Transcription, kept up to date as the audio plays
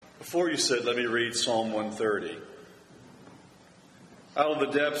Before you sit, let me read Psalm 130. Out of the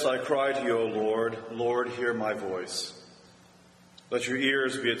depths I cry to you, O Lord. Lord, hear my voice. Let your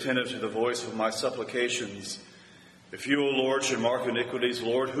ears be attentive to the voice of my supplications. If you, O Lord, should mark iniquities,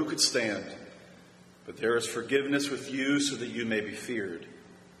 Lord, who could stand? But there is forgiveness with you so that you may be feared.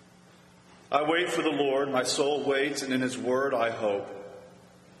 I wait for the Lord, my soul waits, and in his word I hope.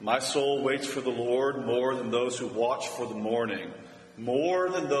 My soul waits for the Lord more than those who watch for the morning, more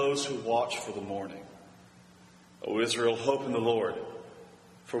than those who watch for the morning. O Israel, hope in the Lord.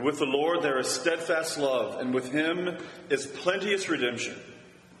 For with the Lord there is steadfast love, and with him is plenteous redemption.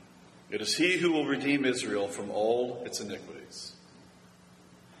 It is he who will redeem Israel from all its iniquities.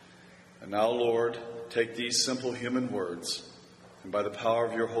 And now, Lord, take these simple human words, and by the power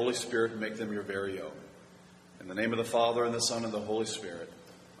of your Holy Spirit, make them your very own. In the name of the Father, and the Son, and the Holy Spirit.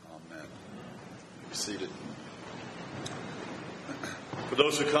 Amen. Be seated. For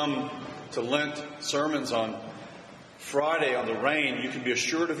those who come to Lent sermons on Friday on the rain, you can be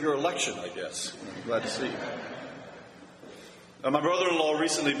assured of your election, I guess. I'm glad to see you. My brother-in-law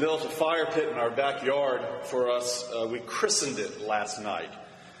recently built a fire pit in our backyard for us. We christened it last night.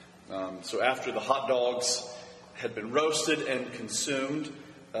 So after the hot dogs had been roasted and consumed,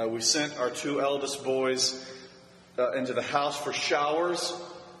 we sent our two eldest boys into the house for showers.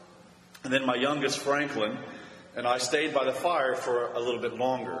 And then my youngest, Franklin, and I stayed by the fire for a little bit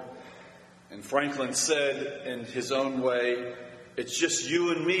longer. And Franklin said in his own way, "It's just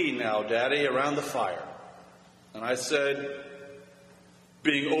you and me now, Daddy, around the fire." And I said,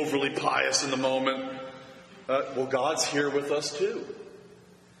 being overly pious in the moment, well, God's here with us too.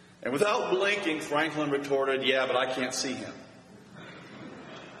 And without blinking, Franklin retorted, "Yeah, but I can't see him."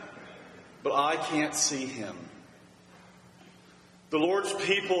 But I can't see him. The Lord's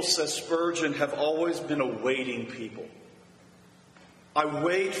people, says Spurgeon, have always been a waiting people. I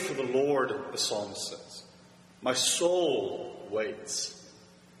wait for the Lord, the psalmist says. My soul waits.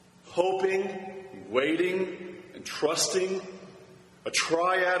 Hoping, waiting, and trusting. A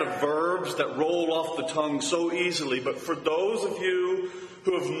triad of verbs that roll off the tongue so easily. But for those of you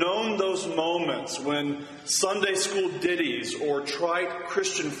who have known those moments when Sunday school ditties or trite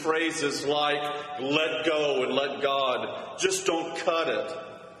Christian phrases like "let go" and "let God" just don't cut it,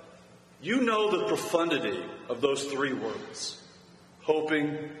 you know the profundity of those three words.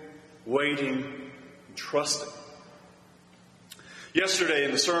 Hoping, waiting, and trusting. Yesterday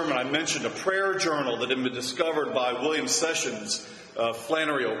in the sermon I mentioned a prayer journal that had been discovered by William Sessions,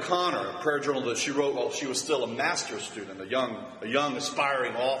 Flannery O'Connor, a prayer journal that she wrote while she was still a master's student, a young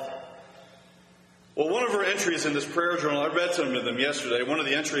aspiring author. Well, one of her entries in this prayer journal, I read some of them yesterday. One of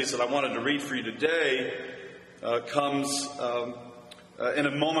the entries that I wanted to read for you today comes in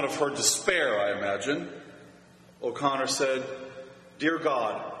a moment of her despair, I imagine. O'Connor said, "Dear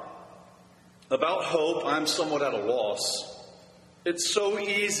God, about hope, I'm somewhat at a loss. It's so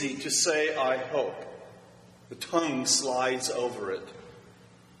easy to say I hope. The tongue slides over it.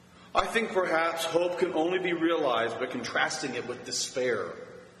 I think perhaps hope can only be realized by contrasting it with despair.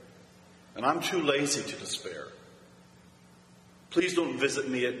 And I'm too lazy to despair. Please don't visit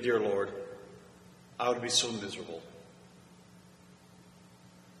me, dear Lord. I would be so miserable."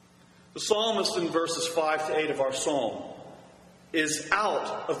 The psalmist in verses 5 to 8 of our psalm is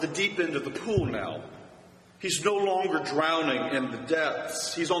out of the deep end of the pool now. He's no longer drowning in the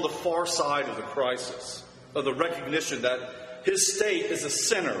depths. He's on the far side of the crisis, of the recognition that his state is a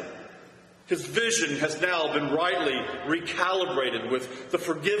sinner. His vision has now been rightly recalibrated with the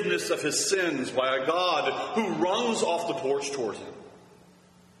forgiveness of his sins by a God who runs off the porch toward him.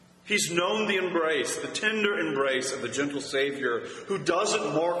 He's known the embrace, the tender embrace of the gentle Savior who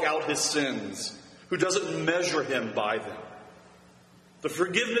doesn't mark out his sins, who doesn't measure him by them. The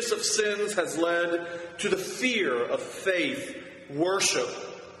forgiveness of sins has led to the fear of faith, worship,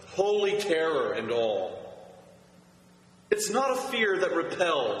 holy terror, and awe. It's not a fear that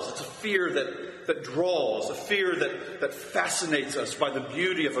repels. It's a fear that draws, a fear that fascinates us by the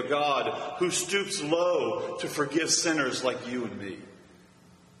beauty of a God who stoops low to forgive sinners like you and me.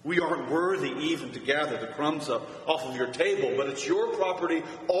 We aren't worthy even to gather the crumbs up off of your table, but it's your property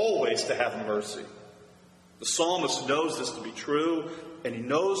always to have mercy. The psalmist knows this to be true, and he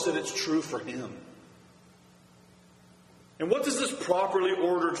knows that it's true for him. And what does this properly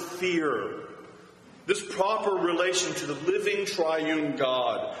ordered fear, this proper relation to the living triune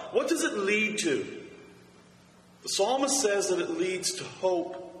God, what does it lead to? The psalmist says that it leads to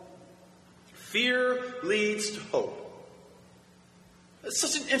hope. Fear leads to hope. It's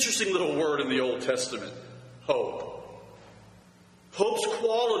such an interesting little word in the Old Testament, hope. Hope's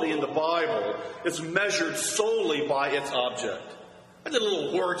quality in the Bible is measured solely by its object. I did a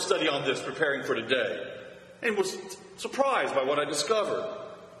little word study on this preparing for today and was surprised by what I discovered.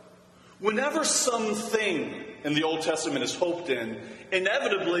 Whenever something in the Old Testament is hoped in,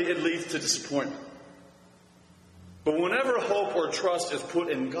 inevitably it leads to disappointment. But whenever hope or trust is put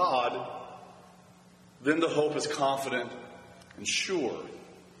in God, then the hope is confident and sure.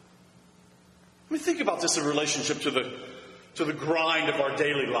 I mean, think about this in relationship to the grind of our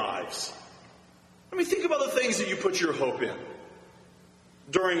daily lives. I mean, think about the things that you put your hope in.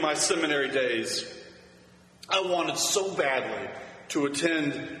 During my seminary days, I wanted so badly to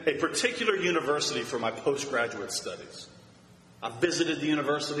attend a particular university for my postgraduate studies. I visited the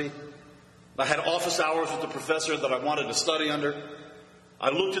university. I had office hours with the professor that I wanted to study under.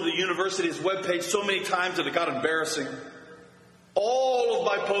 I looked at the university's webpage so many times that it got embarrassing. All of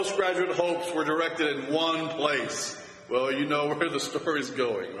my postgraduate hopes were directed in one place. Well, you know where the story's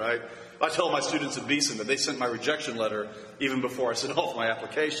going, right? I tell my students at Beeson that they sent my rejection letter even before I sent off my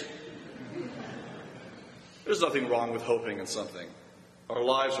application. There's nothing wrong with hoping in something. Our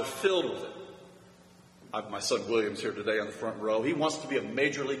lives are filled with it. I have my son William's here today on the front row. He wants to be a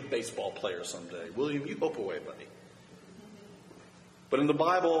Major League Baseball player someday. William, you hope away, buddy. But in the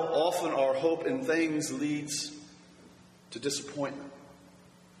Bible, often our hope in things leads to disappointment.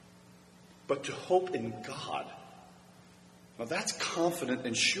 But to hope in God, now that's confident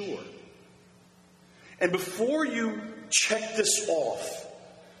and sure. And before you check this off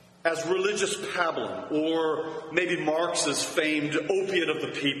as religious pablum, or maybe Marx's famed opiate of the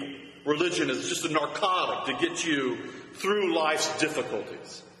people, religion is just a narcotic to get you through life's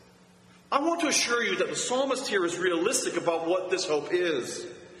difficulties, I want to assure you that the psalmist here is realistic about what this hope is.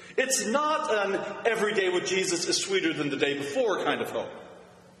 It's not an every day with Jesus is sweeter than the day before kind of hope.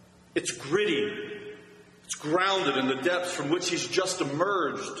 It's gritty. It's grounded in the depths from which he's just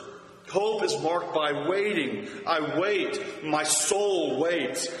emerged. Hope is marked by waiting. I wait. My soul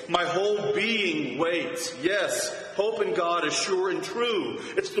waits. My whole being waits. Yes, hope in God is sure and true.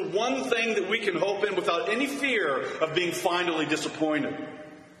 It's the one thing that we can hope in without any fear of being finally disappointed.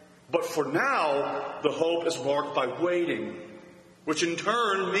 But for now, the hope is marked by waiting, which in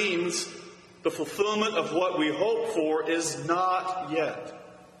turn means the fulfillment of what we hope for is not yet.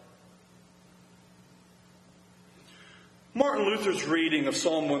 Martin Luther's reading of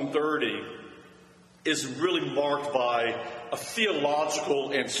Psalm 130 is really marked by a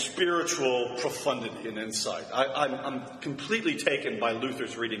theological and spiritual profundity and insight. I'm completely taken by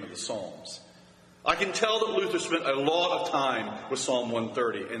Luther's reading of the Psalms. I can tell that Luther spent a lot of time with Psalm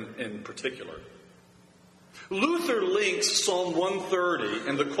 130 in particular. Luther links Psalm 130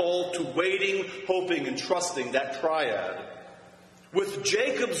 and the call to waiting, hoping, and trusting, that triad, with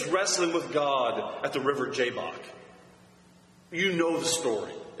Jacob's wrestling with God at the river Jabbok. You know the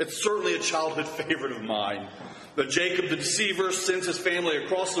story. It's certainly a childhood favorite of mine. That Jacob the deceiver sends his family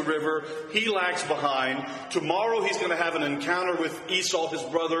across the river. He lags behind. Tomorrow he's going to have an encounter with Esau, his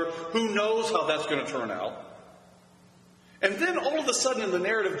brother. Who knows how that's going to turn out? And then all of a sudden in the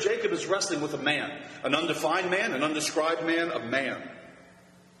narrative, Jacob is wrestling with a man. An undefined man, an undescribed man, a man.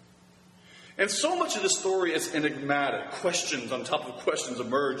 And so much of the story is enigmatic. Questions on top of questions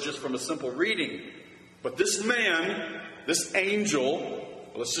emerge just from a simple reading. But this man, this angel,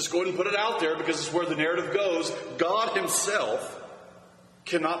 let's just go ahead and put it out there because it's where the narrative goes, God himself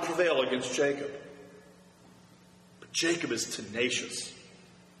cannot prevail against Jacob. But Jacob is tenacious.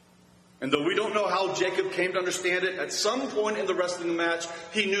 And though we don't know how Jacob came to understand it, at some point in the wrestling match,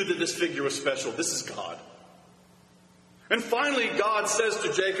 he knew that this figure was special. This is God. And finally, God says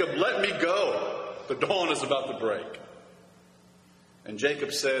to Jacob, "Let me go. The dawn is about to break." And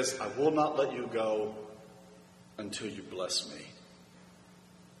Jacob says, "I will not let you go until you bless me."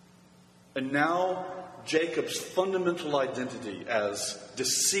 And now Jacob's fundamental identity as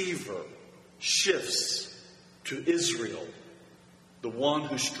deceiver shifts to Israel, the one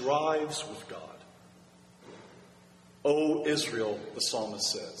who strives with God. O Israel, the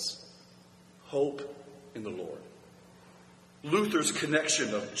psalmist says, hope in the Lord. Luther's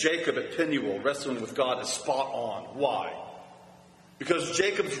connection of Jacob at Peniel wrestling with God is spot on. Why? Because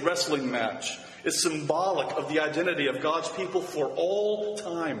Jacob's wrestling match is symbolic of the identity of God's people for all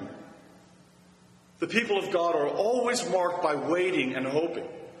time. The people of God are always marked by waiting and hoping,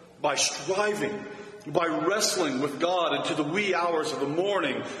 by striving, by wrestling with God into the wee hours of the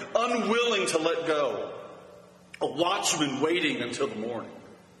morning, unwilling to let go. A watchman waiting until the morning.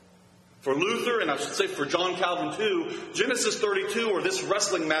 For Luther, and I should say for John Calvin too, Genesis 32, or this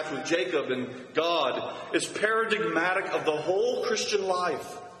wrestling match with Jacob and God, is paradigmatic of the whole Christian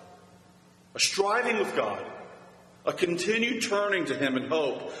life. A striving with God, a continued turning to Him in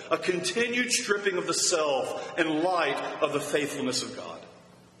hope, a continued stripping of the self in light of the faithfulness of God.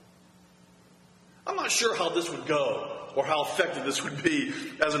 I'm not sure how this would go or how effective this would be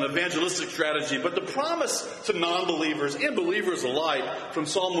as an evangelistic strategy, but the promise to non-believers and believers alike from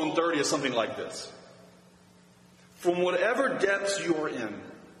Psalm 130 is something like this. From whatever depths you are in,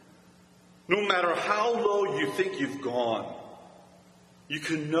 no matter how low you think you've gone, you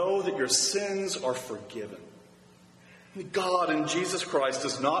can know that your sins are forgiven. God in Jesus Christ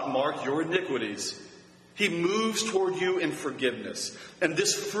does not mark your iniquities. He moves toward you in forgiveness. And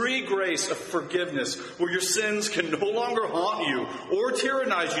this free grace of forgiveness, where your sins can no longer haunt you or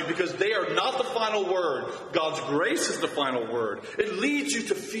tyrannize you because they are not the final word. God's grace is the final word. It leads you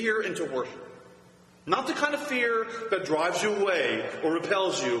to fear and to worship. Not the kind of fear that drives you away or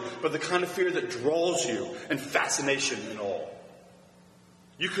repels you, but the kind of fear that draws you and fascination and awe.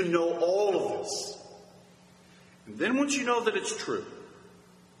 You can know all of this. And then once you know that it's true,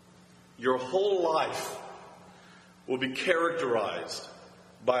 your whole life will be characterized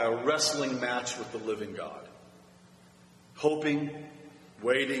by a wrestling match with the living God. Hoping,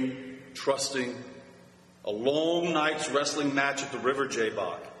 waiting, trusting, a long night's wrestling match at the river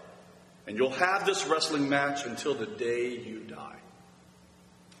Jabbok. And you'll have this wrestling match until the day you die.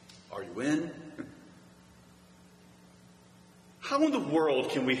 Are you in? How in the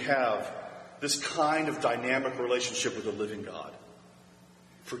world can we have this kind of dynamic relationship with the living God?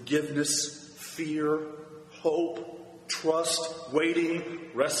 Forgiveness, fear, hope, trust, waiting,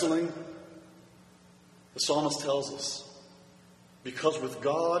 wrestling. The psalmist tells us, because with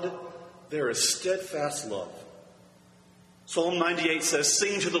God there is steadfast love. Psalm 98 says,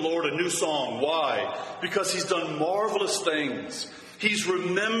 sing to the Lord a new song. Why? Because He's done marvelous things. He's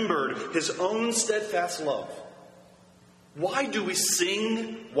remembered His own steadfast love. Why do we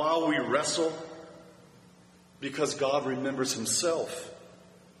sing while we wrestle? Because God remembers Himself.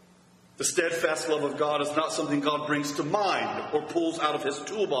 The steadfast love of God is not something God brings to mind or pulls out of His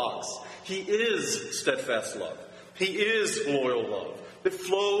toolbox. He is steadfast love. He is loyal love. It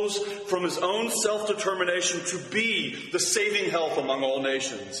flows from His own self-determination to be the saving help among all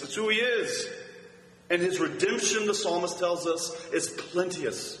nations. It's who He is. And His redemption, the psalmist tells us, is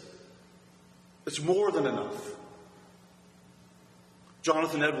plenteous. It's more than enough.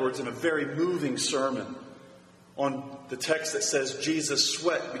 Jonathan Edwards, in a very moving sermon on the text that says Jesus'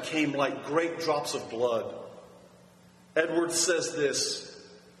 sweat became like great drops of blood, Edwards says this: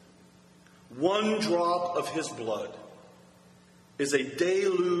 one drop of His blood is a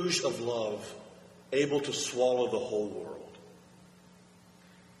deluge of love able to swallow the whole world.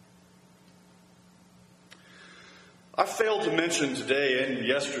 I failed to mention today and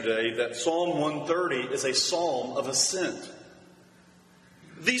yesterday that Psalm 130 is a psalm of ascent.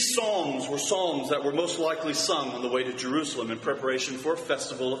 These psalms were psalms that were most likely sung on the way to Jerusalem in preparation for a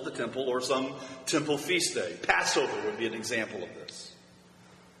festival of the temple or some temple feast day. Passover would be an example of this.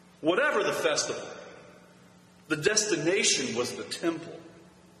 Whatever the festival, the destination was the temple.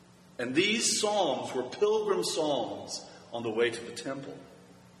 And these psalms were pilgrim psalms on the way to the temple.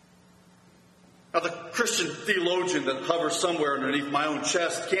 Now, the Christian theologian that hovers somewhere underneath my own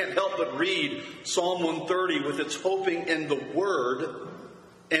chest can't help but read Psalm 130 with its hoping in the Word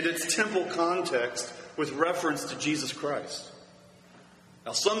and its temple context with reference to Jesus Christ.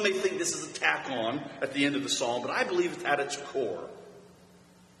 Now, some may think this is a tack-on at the end of the psalm, but I believe it's at its core.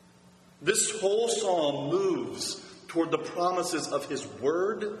 This whole psalm moves toward the promises of His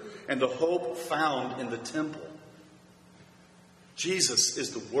Word and the hope found in the temple. Jesus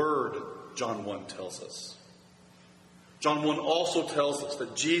is the Word, John 1 tells us. John 1 also tells us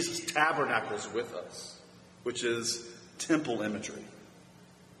that Jesus tabernacles with us, which is temple imagery.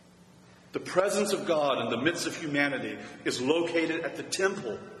 The presence of God in the midst of humanity is located at the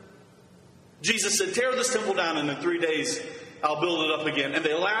temple. Jesus said, tear this temple down and in 3 days I'll build it up again. And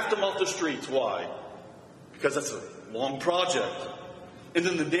they laughed Him off the streets. Why? Because that's a long project. And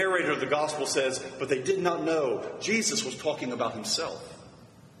then the narrator of the gospel says, but they did not know Jesus was talking about Himself.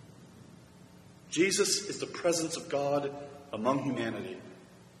 Jesus is the presence of God among humanity.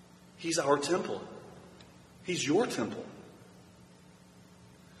 He's our temple. He's your temple.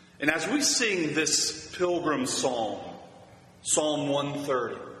 And as we sing this pilgrim psalm, Psalm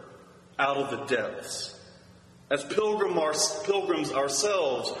 130, out of the depths, as pilgrims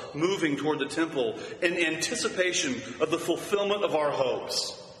ourselves moving toward the temple in anticipation of the fulfillment of our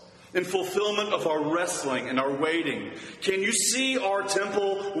hopes, in fulfillment of our wrestling and our waiting, can you see our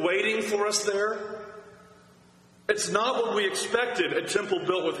temple waiting for us there? It's not what we expected, a temple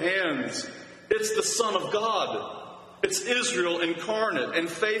built with hands. It's the Son of God. It's Israel incarnate and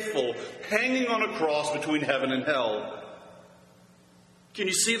faithful, hanging on a cross between heaven and hell. Can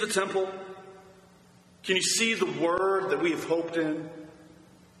you see the temple? Can you see the Word that we have hoped in?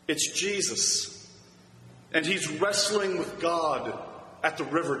 It's Jesus. And he's wrestling with God at the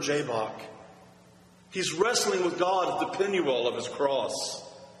river Jabbok. He's wrestling with God at the Penuel of his cross.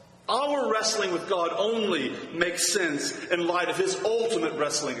 Our wrestling with God only makes sense in light of his ultimate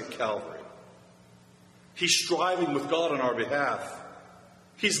wrestling at Calvary. He's striving with God on our behalf.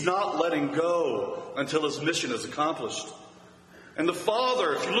 He's not letting go until his mission is accomplished. And the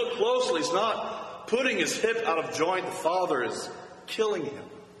Father, if you look closely, is not putting his hip out of joint. The Father is killing him.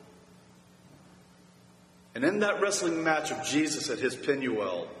 And in that wrestling match of Jesus at his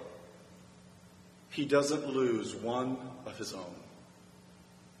Penuel, he doesn't lose one of his own.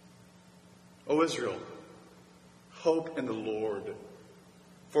 O Israel, hope in the Lord,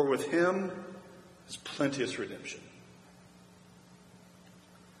 for with him is plenteous redemption.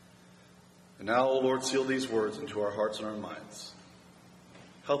 And now, O Lord, seal these words into our hearts and our minds.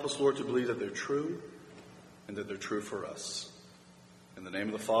 Help us, Lord, to believe that they're true and that they're true for us. In the name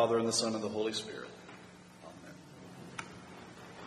of the Father, and the Son, and the Holy Spirit.